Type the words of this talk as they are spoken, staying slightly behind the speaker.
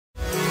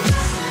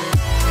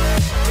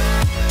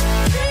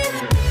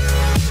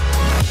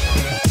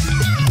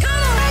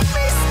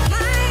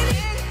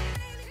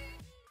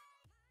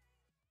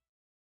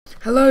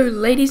Hello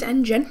ladies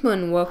and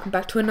gentlemen, welcome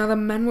back to another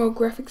Manuel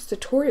Graphics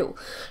tutorial.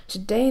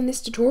 Today in this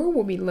tutorial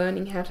we'll be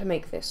learning how to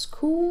make this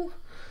cool,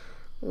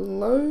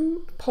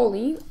 low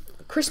poly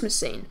Christmas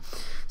scene.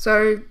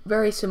 So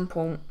very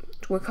simple.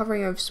 We're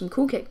covering over some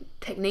cool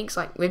techniques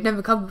like we've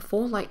never covered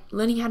before, like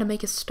learning how to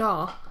make a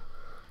star.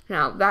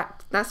 Now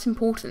that's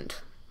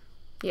important.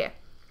 Yeah.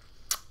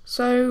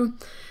 So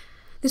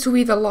this will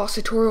be the last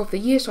tutorial of the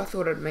year, so I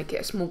thought I'd make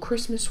it a small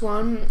Christmas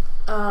one.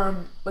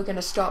 We're going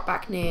to start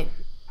back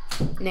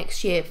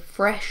next year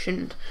fresh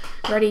and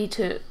ready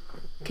to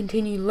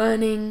continue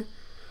learning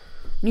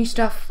new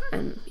stuff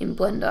and in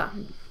Blender,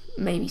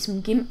 maybe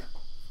some GIMP.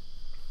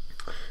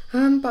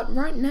 But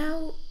right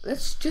now,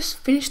 let's just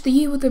finish the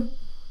year with the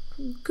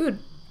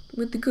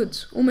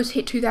goods. Almost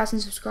hit 2,000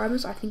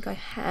 subscribers, I think I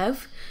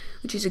have,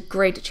 which is a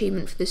great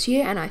achievement for this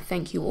year, and I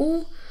thank you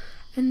all.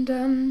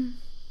 And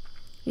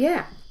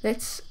yeah,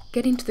 let's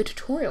get into the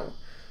tutorial.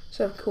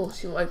 So of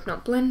course you'll open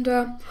up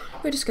Blender.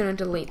 We're just going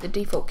to delete the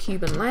default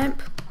cube and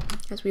lamp,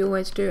 as we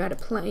always do. Add a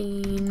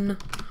plane,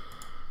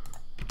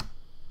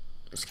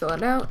 scale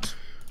it out.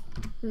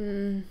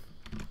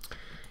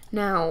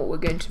 Now we're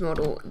going to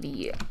model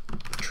the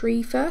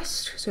tree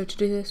first. So to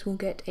do this we'll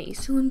get a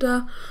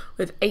cylinder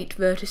with 8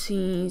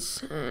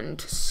 vertices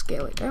and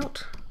scale it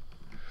out.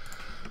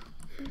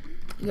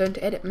 Go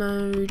into edit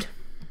mode,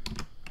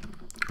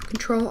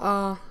 Control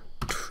R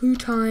 2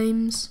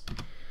 times.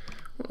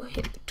 We'll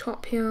hit the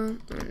top here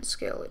and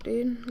scale it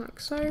in like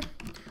so.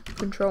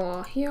 Control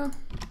R here,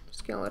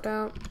 scale it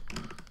out.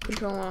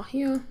 Control R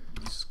here,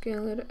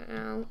 scale it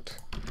out.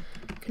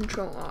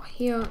 Control R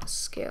here,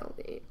 scale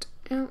it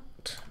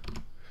out.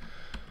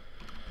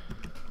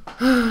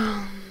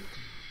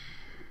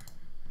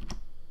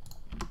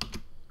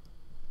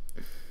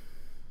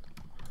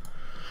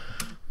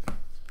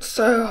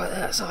 So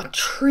that's our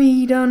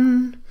tree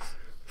done.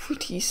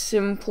 Pretty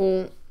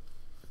simple.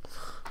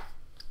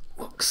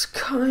 Looks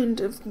kind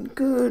of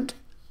good.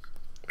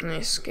 And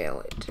I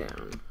scale it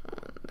down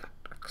on that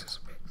axis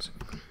a bit.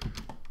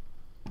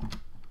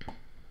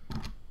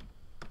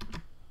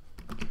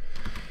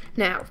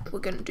 Now we're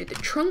going to do the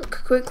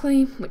trunk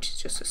quickly, which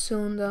is just a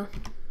cylinder.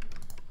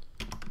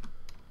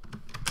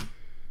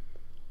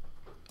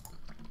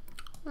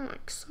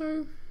 Like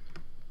so.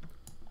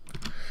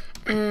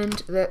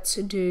 And let's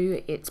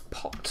do its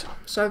pot.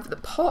 So for the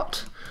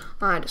pot,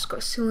 I just got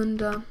a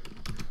cylinder,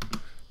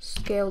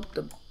 scaled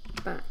the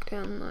back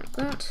down like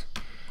that.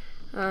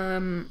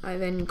 I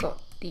then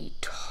got the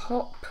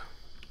top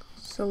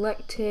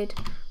selected,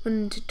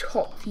 went into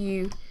top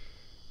view,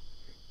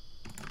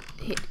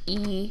 hit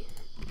E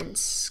and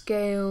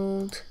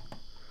scaled,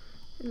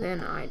 and then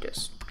I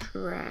just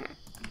dragged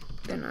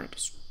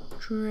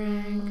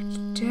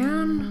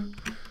down.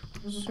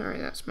 Sorry,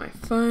 that's my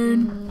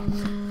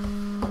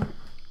phone.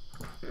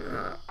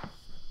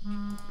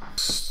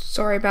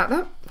 Sorry about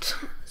that.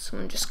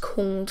 Someone just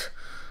called.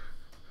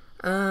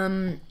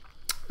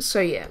 So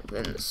yeah,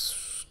 then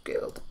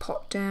scale the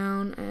pot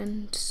down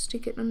and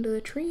stick it under the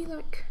tree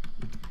like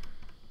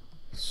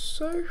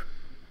so.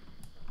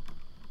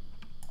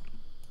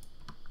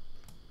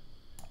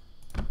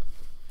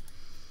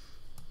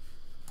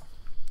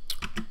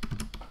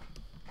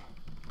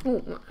 Oh,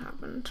 what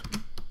happened?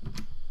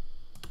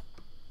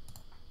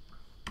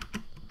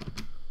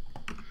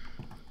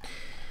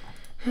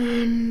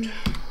 And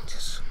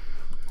just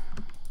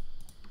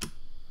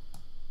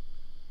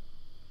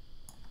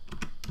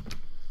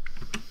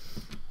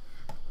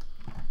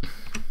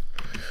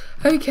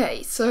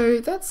okay, so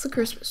that's the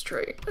Christmas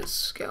tree. Let's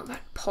scale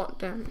that pot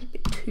down, it's a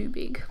bit too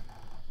big.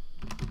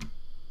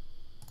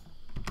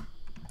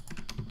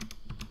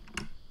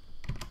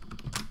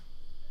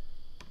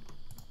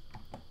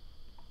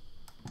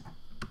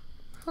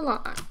 I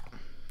like that.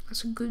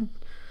 That's a good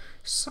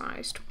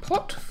sized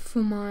pot for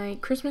my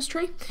Christmas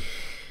tree.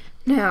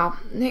 Now,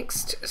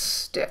 next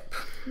step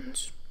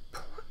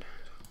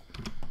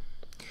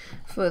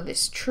for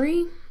this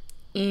tree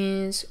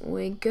is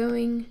we're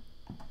going.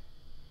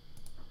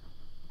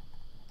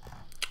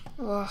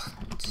 Oh,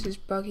 this is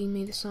bugging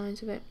me, the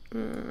size of it.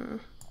 There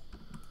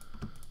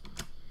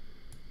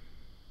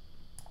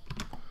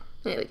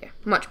we go,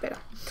 much better.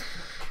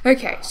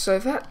 Okay, so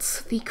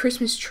that's the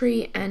Christmas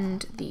tree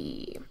and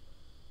the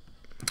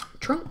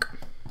trunk.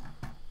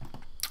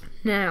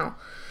 Now,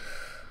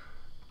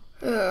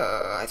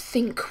 I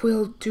think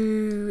we'll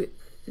do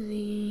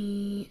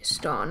the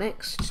star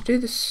next. To do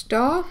the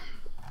star,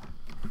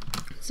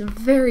 it's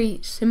very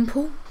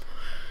simple.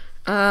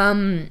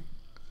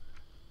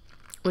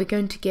 We're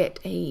going to get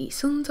a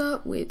cylinder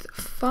with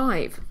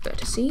 5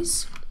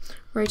 vertices,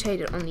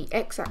 rotate it on the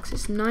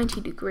x-axis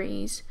 90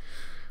 degrees,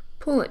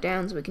 pull it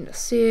down so we can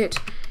just see it,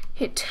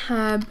 hit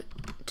tab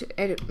to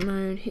edit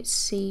mode, hit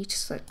C to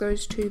select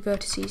those 2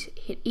 vertices,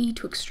 hit E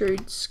to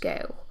extrude,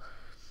 scale,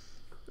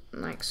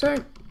 like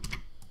so.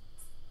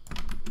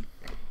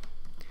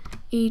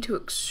 E to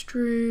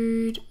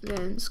extrude,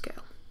 then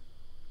scale.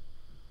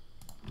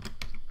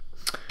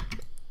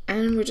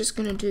 And we're just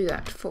going to do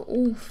that for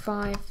all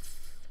 5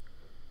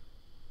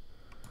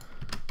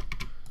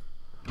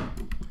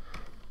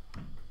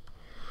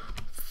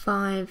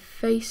 5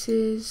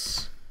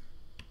 faces.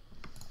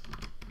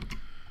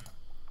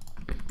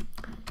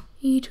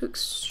 E to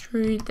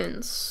extrude,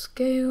 then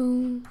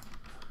scale.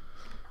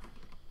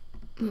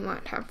 We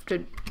might have to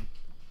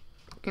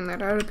get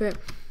that out a bit.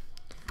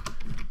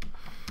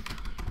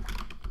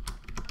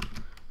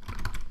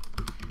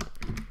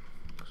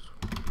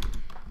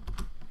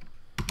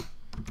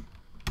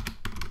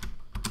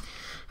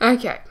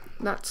 Okay,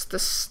 that's the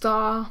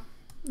star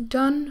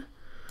done.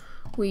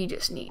 We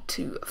just need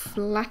to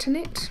flatten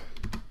it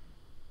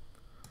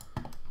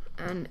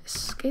and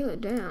scale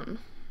it down.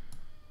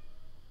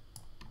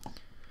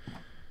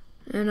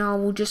 And I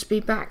will just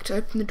be back to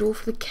open the door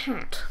for the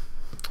cat.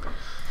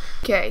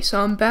 Okay,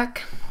 so I'm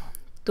back.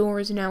 Door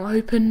is now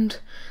opened.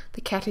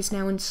 The cat is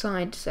now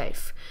inside,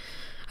 safe.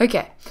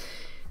 Okay,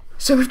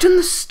 so we've done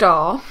the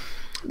star.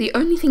 The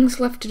only things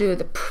left to do are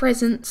the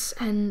presents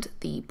and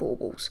the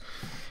baubles.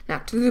 Now,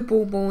 to do the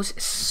baubles,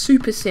 it's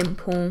super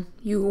simple.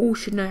 You all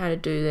should know how to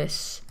do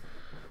this.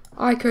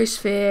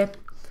 Icosphere,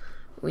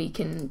 we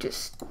can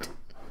just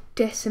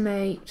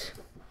decimate,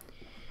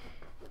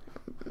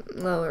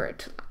 lower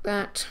it like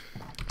that,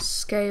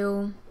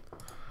 scale,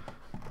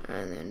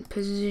 and then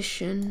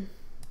position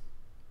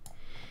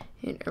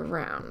it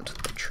around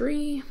the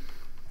tree.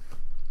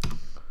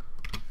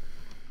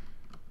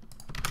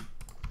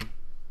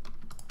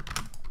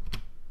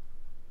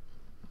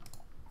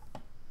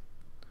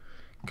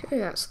 Okay,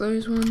 that's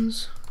those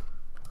ones.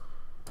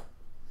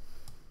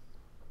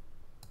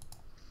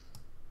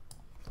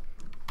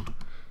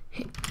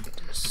 Hit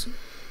some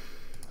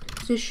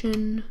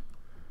position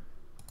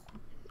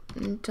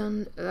and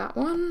done that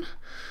one.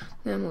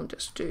 Then we'll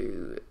just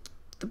do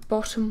the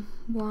bottom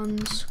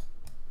ones.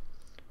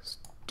 Let's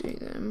do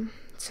them.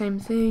 Same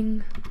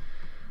thing.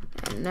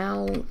 And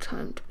now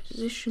time to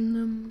position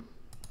them.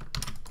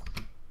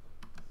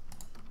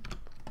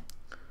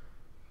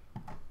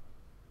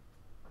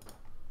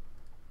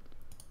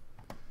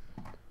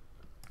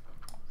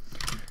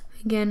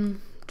 Again,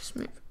 just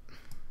move.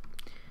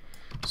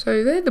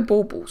 So they're the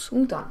baubles,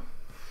 all done.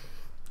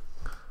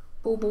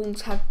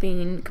 Baubles have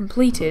been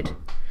completed.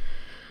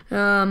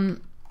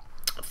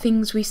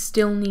 Things we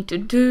still need to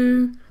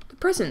do. The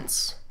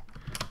presents.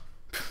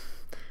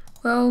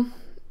 Well,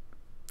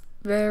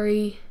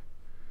 very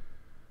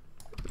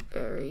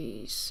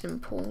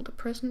simple the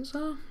presents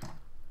are.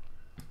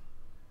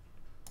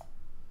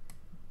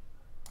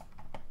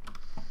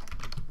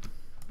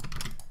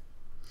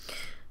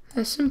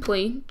 They're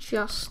simply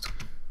just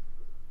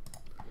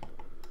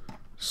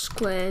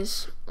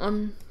squares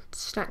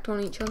stacked on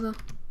each other.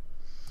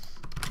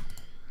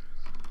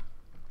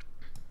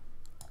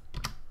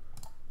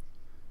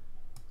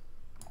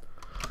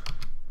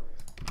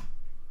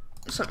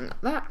 Something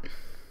like that.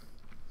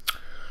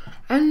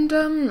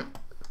 And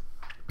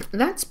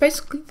that's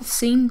basically the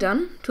scene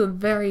done to a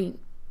very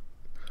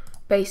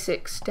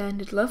basic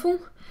standard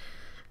level.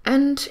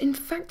 And in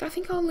fact, I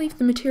think I'll leave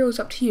the materials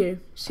up to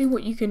you. See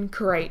what you can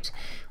create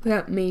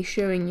without me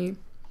showing you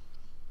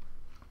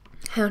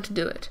how to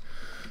do it.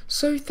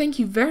 So thank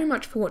you very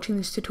much for watching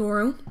this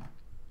tutorial,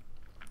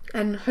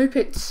 and hope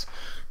it's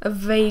a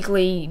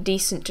vaguely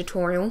decent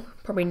tutorial.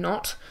 Probably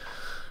not,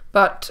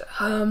 but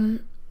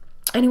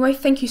anyway,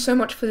 thank you so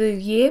much for the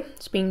year.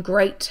 It's been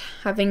great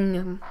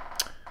having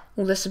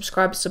all the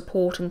subscriber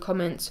support and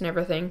comments and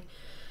everything.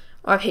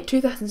 I've hit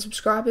 2,000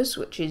 subscribers,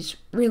 which is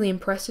really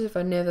impressive.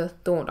 I never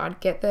thought I'd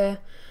get there.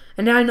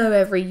 And I know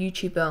every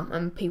YouTuber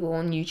and people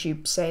on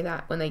YouTube say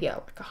that when they get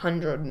like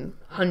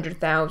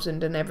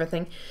 100,000 and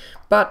everything.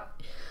 But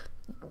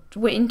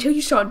until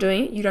you start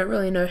doing it, you don't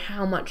really know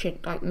how much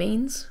it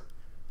means.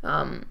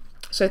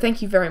 So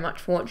thank you very much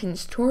for watching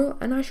this tutorial,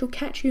 and I shall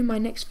catch you in my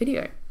next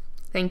video.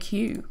 Thank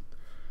you.